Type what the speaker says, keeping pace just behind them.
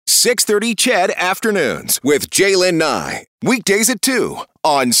6:30 CHED Afternoons with Jaylen Nye. Weekdays at 2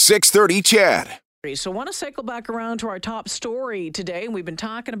 on 6:30 CHED. So I want to cycle back around to our top story today. We've been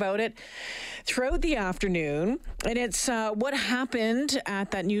talking about it throughout the afternoon, and it's what happened at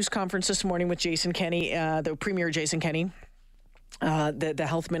that news conference this morning with Jason Kenney, the Premier Jason Kenney, the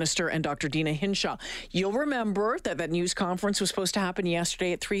health minister, and Dr. Deena Hinshaw. You'll remember that news conference was supposed to happen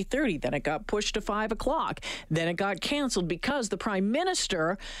yesterday at 3:30. Then it got pushed to 5 o'clock. Then it got canceled because the Prime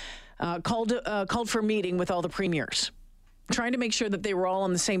Minister called for a meeting with all the premiers, trying to make sure that they were all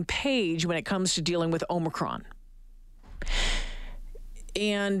on the same page when it comes to dealing with Omicron.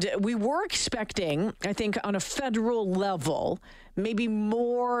 And we were expecting, I think, on a federal level, maybe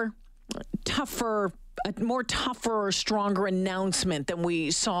a tougher, stronger announcement than we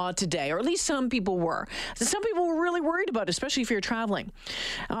saw today, or at least some people were. Some people were really worried about it, especially if you're traveling.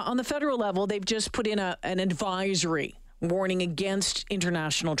 On the federal level, they've just put in an advisory warning against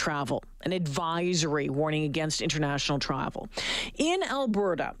international travel. An advisory warning against international travel. In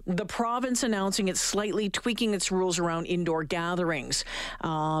Alberta, the province announcing it's slightly tweaking its rules around indoor gatherings.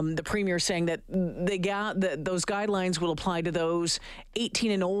 The Premier saying that those guidelines will apply to those 18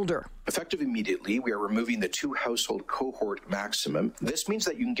 and older. Effective immediately, we are removing the 2-household cohort maximum. This means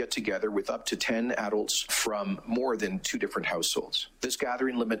that you can get together with up to 10 adults from more than 2 different households. This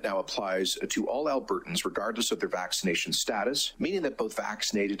gathering limit now applies to all Albertans, regardless of their vaccination status, meaning that both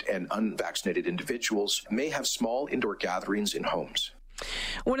vaccinated and unvaccinated individuals may have small indoor gatherings in homes.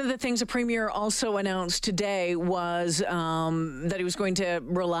 One of the things the Premier also announced today was that he was going to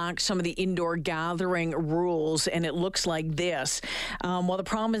relax some of the indoor gathering rules, and it looks like this. While the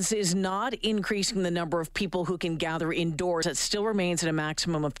province is not increasing the number of people who can gather indoors, it still remains at a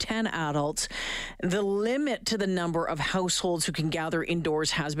maximum of 10 adults. The limit to the number of households who can gather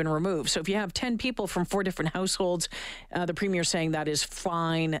indoors has been removed. So if you have 10 people from 4 different households, the Premier is saying that is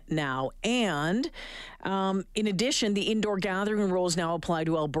fine now. And in addition, the indoor gathering rules now apply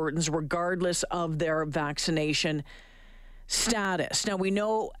to Albertans regardless of their vaccination status. Now, we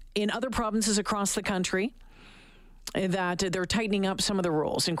know in other provinces across the country that they're tightening up some of the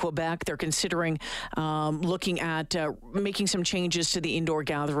rules. In Quebec, they're considering looking at making some changes to the indoor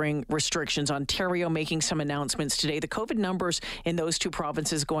gathering restrictions. Ontario making some announcements today. The COVID numbers in those 2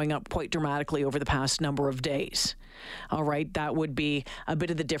 provinces going up quite dramatically over the past number of days. All right, that would be a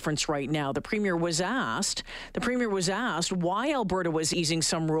bit of the difference right now. The Premier was asked why Alberta was easing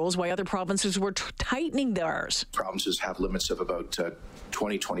some rules, why other provinces were tightening theirs. Provinces have limits of about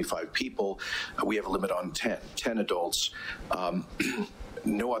 20, 25 people. We have a limit on 10 adults.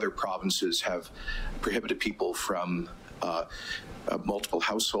 No other provinces have prohibited people from multiple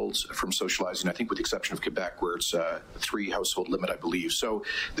households from socializing, I think with the exception of Quebec, where it's a 3-household limit, I believe. So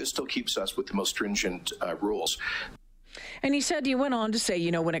this still keeps us with the most stringent rules. And he went on to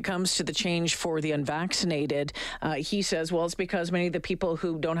say, when it comes to the change for the unvaccinated, he says, well, it's because many of the people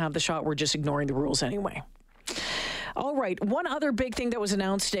who don't have the shot were just ignoring the rules anyway. All right. One other big thing that was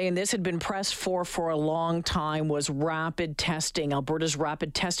announced today, and this had been pressed for a long time, was rapid testing. Alberta's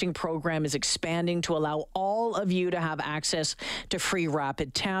rapid testing program is expanding to allow all of you to have access to free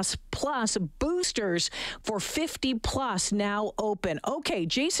rapid tests, plus boosters for 50 plus now open. Okay,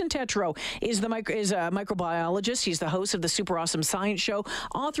 Jason Tetreault is a microbiologist. He's the host of the Super Awesome Science Show,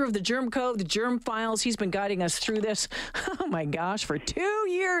 author of the Germ Code, the Germ Files. He's been guiding us through this, oh my gosh, for 2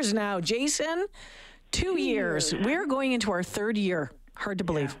 years now. Jason, 2 years. We're going into our 3rd year. Hard to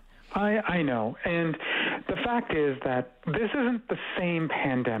believe. I know. And the fact is that this isn't the same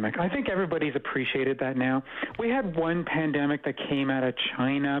pandemic. I think everybody's appreciated that now. We had one pandemic that came out of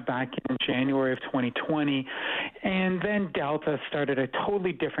China back in January of 2020, and then Delta started a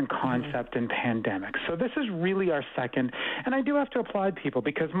totally different concept in pandemics. So this is really our second, and I do have to applaud people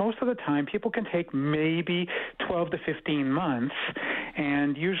because most of the time people can take maybe 12 to 15 months,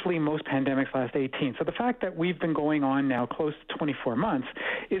 and usually most pandemics last 18. So the fact that we've been going on now close to 24 months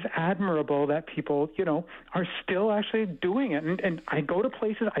is admirable that people, are still actually doing it. And I go to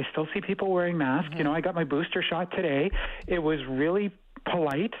places, I still see people wearing masks. I got my booster shot today. It was really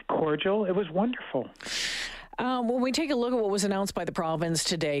polite, cordial. It was wonderful. When we take a look at what was announced by the province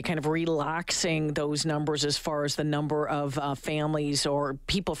today, kind of relaxing those numbers as far as the number of families or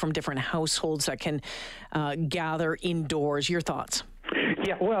people from different households that can gather indoors, your thoughts?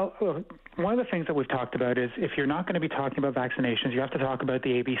 Yeah, well, one of the things that we've talked about is if you're not going to be talking about vaccinations, you have to talk about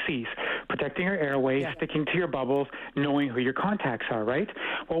the ABCs. Protecting your airways, sticking to your bubbles, knowing who your contacts are, right?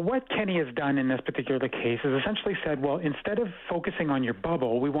 Well, what Kenney has done in this particular case is essentially said, well, instead of focusing on your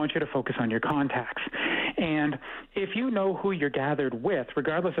bubble, we want you to focus on your contacts. And if you know who you're gathered with,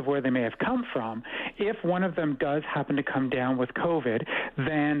 regardless of where they may have come from, if one of them does happen to come down with COVID,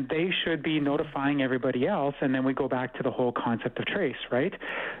 then they should be notifying everybody else, and then we go back to the whole concept of trace, right?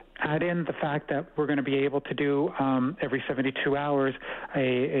 Add in the fact that we're going to be able to do every 72 hours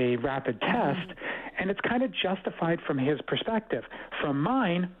a rapid test, and it's kind of justified from his perspective. From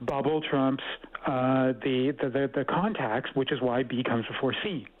mine, bubble trumps the contacts, which is why B comes before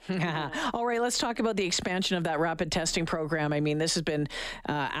C. All right, let's talk about the expansion of that rapid testing program. I mean, this has been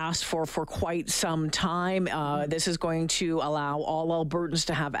asked for quite some time. This is going to allow all Albertans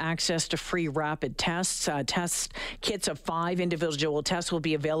to have access to free rapid tests. Test kits of 5 individual tests will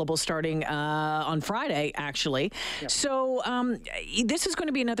be available starting on Friday, actually. Yep. So this is going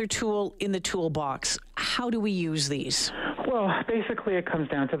to be another tool in the toolbox. How do we use these? Well, basically it comes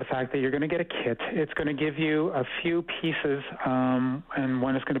down to the fact that you're going to get a kit. It's going to give you a few pieces, and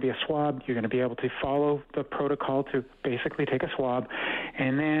one is going to be a swab. You're going to be able to follow the protocol to basically take a swab,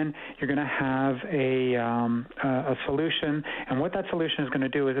 and then you're going to have a solution. And what that solution is going to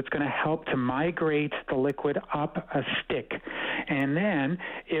do is it's going to help to migrate the liquid up a stick. And then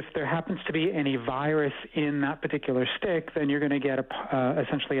if there happens to be any virus in that particular stick, then you're going to get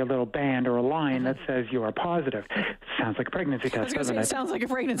essentially a little band or a line that says you are positive. Sounds like a pregnancy test, doesn't it? It sounds like a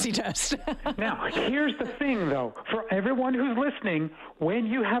pregnancy test. Now, here's the thing, though. For everyone who's listening, when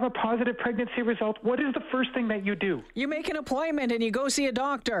you have a positive pregnancy result, what is the first thing that you do? You make an appointment and you go see a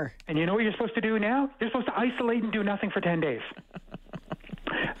doctor. And you know what you're supposed to do now? You're supposed to isolate and do nothing for 10 days.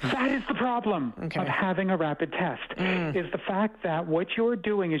 That is the problem of having a rapid test, is the fact that what you're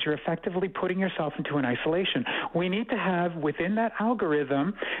doing is you're effectively putting yourself into an isolation. We need to have within that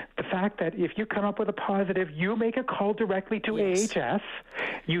algorithm the fact that if you come up with a positive, you make a call directly to AHS,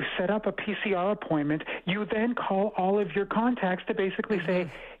 you set up a PCR appointment, you then call all of your contacts to basically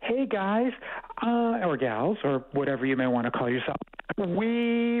say, hey guys, or gals, or whatever you may want to call yourself,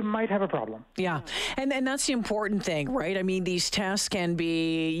 we might have a problem. Yeah, and that's the important thing, right? I mean, these tests can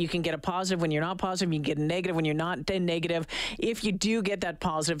be, you can get a positive when you're not positive, you can get a negative when you're not negative. If you do get that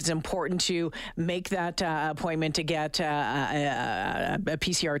positive, it's important to make that appointment to get a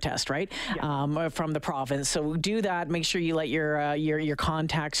PCR test, right? Yeah. From the province. So do that. Make sure you let your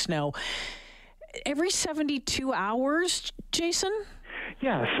contacts know. Every 72 hours, Jason?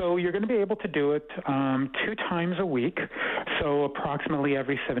 Yeah, so you're going to be able to do it 2 times a week, so approximately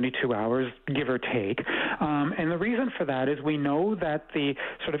every 72 hours, give or take. And the reason for that is we know that the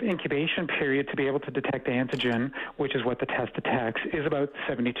sort of incubation period to be able to detect antigen, which is what the test detects, is about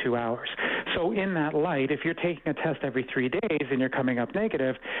 72 hours. So in that light, if you're taking a test every 3 days and you're coming up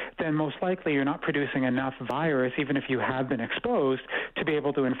negative, then most likely you're not producing enough virus, even if you have been exposed, to be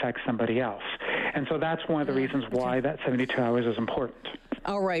able to infect somebody else. And so that's one of the reasons why that 72 hours is important.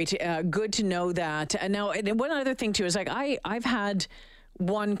 All right. Good to know that. Now, and one other thing, too, is like I've had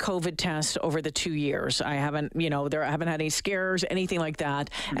one COVID test over the 2 years. I haven't, I haven't had any scares, anything like that.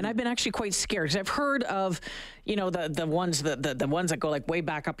 And I've been actually quite scared because I've heard of, the ones that go like way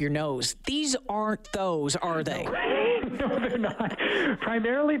back up your nose. These aren't those, are they? No, they're not.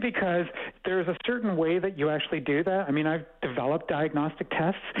 Primarily because there's a certain way that you actually do that. I mean, I've developed diagnostic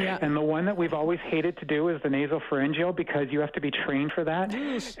tests, and the one that we've always hated to do is the nasopharyngeal because you have to be trained for that.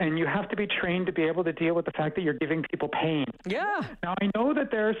 Yes. And you have to be trained to be able to deal with the fact that you're giving people pain. Yeah. Now, I know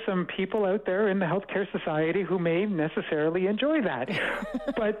that there are some people out there in the healthcare society who may necessarily enjoy that,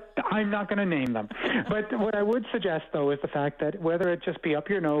 but I'm not going to name them. But what I would suggest, though, is the fact that whether it just be up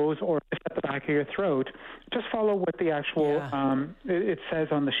your nose or just at the back of your throat, just follow what the actual it says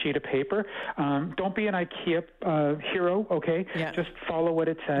on the sheet of paper. Don't be an IKEA hero, okay? Yeah. Just follow what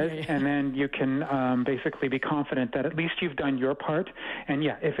it says, and then you can basically be confident that at least you've done your part. And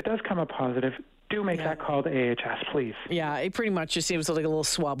if it does come up positive, do make that call to AHS, please. Yeah, it pretty much just seems like a little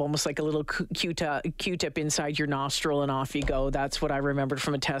swab, almost like a little Q-tip inside your nostril, and off you go. That's what I remembered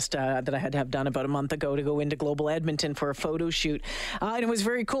from a test that I had to have done about a month ago to go into Global Edmonton for a photo shoot. And it was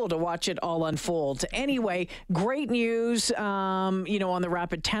very cool to watch it all unfold. Anyway, great news, on the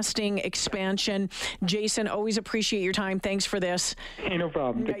rapid testing expansion. Jason, always appreciate your time. Thanks for this. Hey, no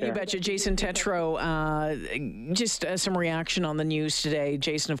problem. You betcha. Jason Tetro, just some reaction on the news today.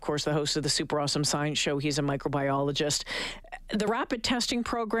 Jason, of course, the host of the Super Awesome Science Show. He's a microbiologist. The rapid testing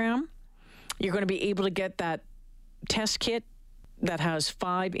program, you're going to be able to get that test kit that has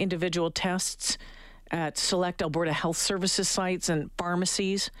 5 individual tests at select Alberta Health Services sites and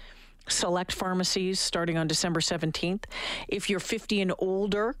pharmacies, select pharmacies, starting on December 17th. If you're 50 and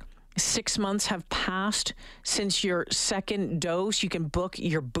older, 6 months have passed since your second dose, you can book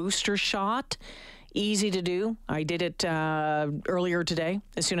your booster shot easy to do. I did it earlier today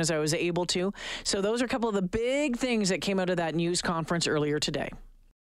as soon as I was able to. So those are a couple of the big things that came out of that news conference earlier today.